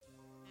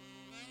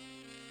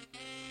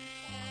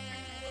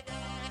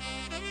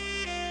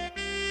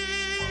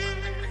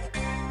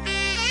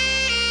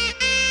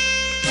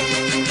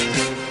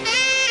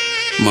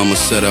Mama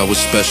said I was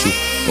special,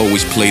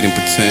 always played and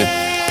pretend.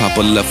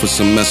 Papa left with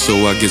some mess, so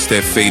I guess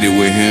that faded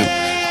with him.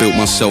 Built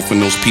myself in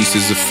those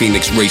pieces of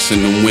Phoenix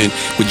racing to win,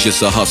 with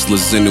just a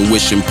hustler's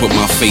intuition, put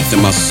my faith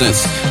in my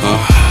sense.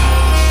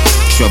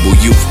 Trouble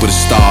youth, but a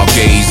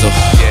stargazer.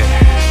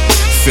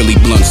 Philly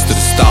blunts to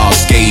the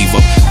stars gave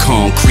up.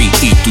 Concrete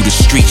eat through the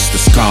streets, the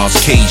scars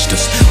caged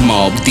us.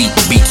 Mob deep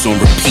beats on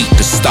repeat,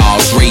 the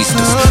stars raised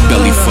us.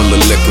 Belly full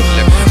of liquor,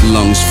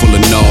 lungs full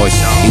of noise.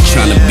 Ain't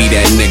tryna be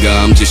that nigga,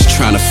 I'm just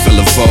tryna fill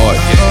a void.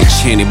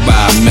 Enchanted by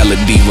a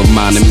melody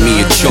reminding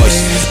me of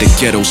choice. The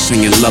ghetto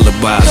singing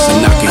lullabies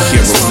and I can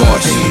hear a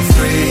voice.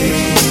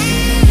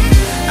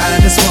 I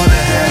just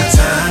wanna have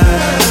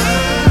time.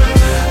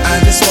 I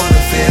just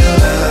wanna feel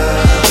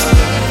love.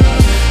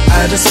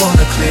 I just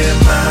wanna clear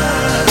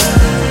mind.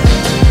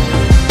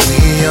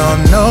 We all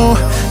know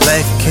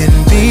life can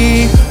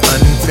be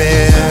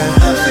unfair.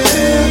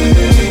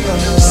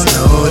 Just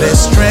know there's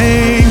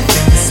strength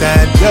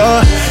inside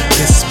your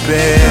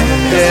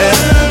despair.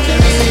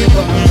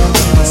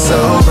 So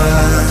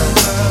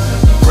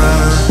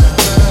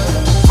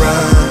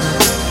run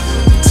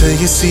till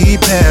you see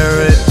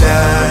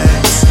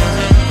paradise.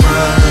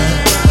 Run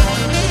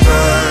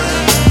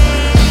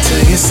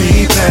till you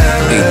see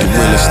paradise. Ain't the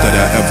realest that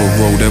I ever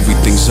wrote,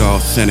 everything's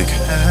authentic.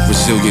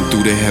 Resilient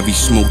through the heavy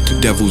smoke, the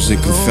devil's in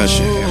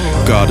confession.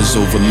 God is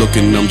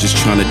overlooking, I'm just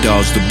trying to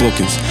dodge the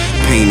bookings.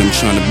 Pain I'm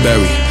trying to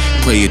bury,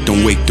 pray it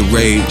don't wake the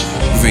rage.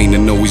 Vein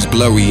and always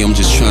blurry, I'm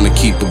just trying to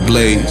keep a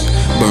blaze.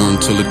 Burn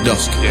till the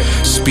dusk,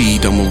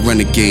 speed, I'm a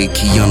renegade.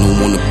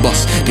 Keanu on the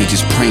bus, they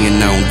just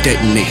praying I don't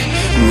detonate.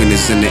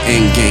 Winners in the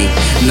end game,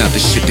 not the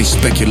shit they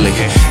speculate.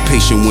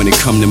 Patient when it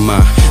come to my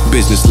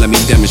business, let me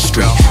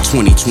demonstrate.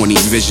 2020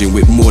 vision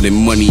with more than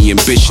money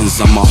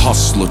ambitions. I'm a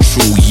hustler,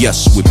 true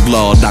yes, with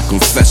blood I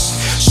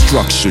confess.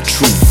 Structure,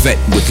 true vet,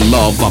 with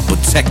love I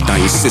protect. I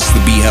insist to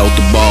be held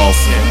above.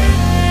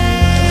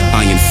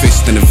 Iron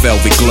fist and a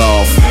velvet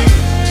glove.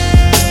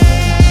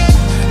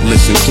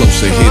 Listen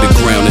closer, hear the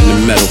ground and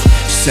the metal.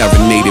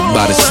 Serenaded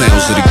by the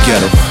sounds of the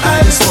ghetto.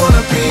 I just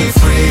wanna be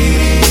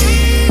free.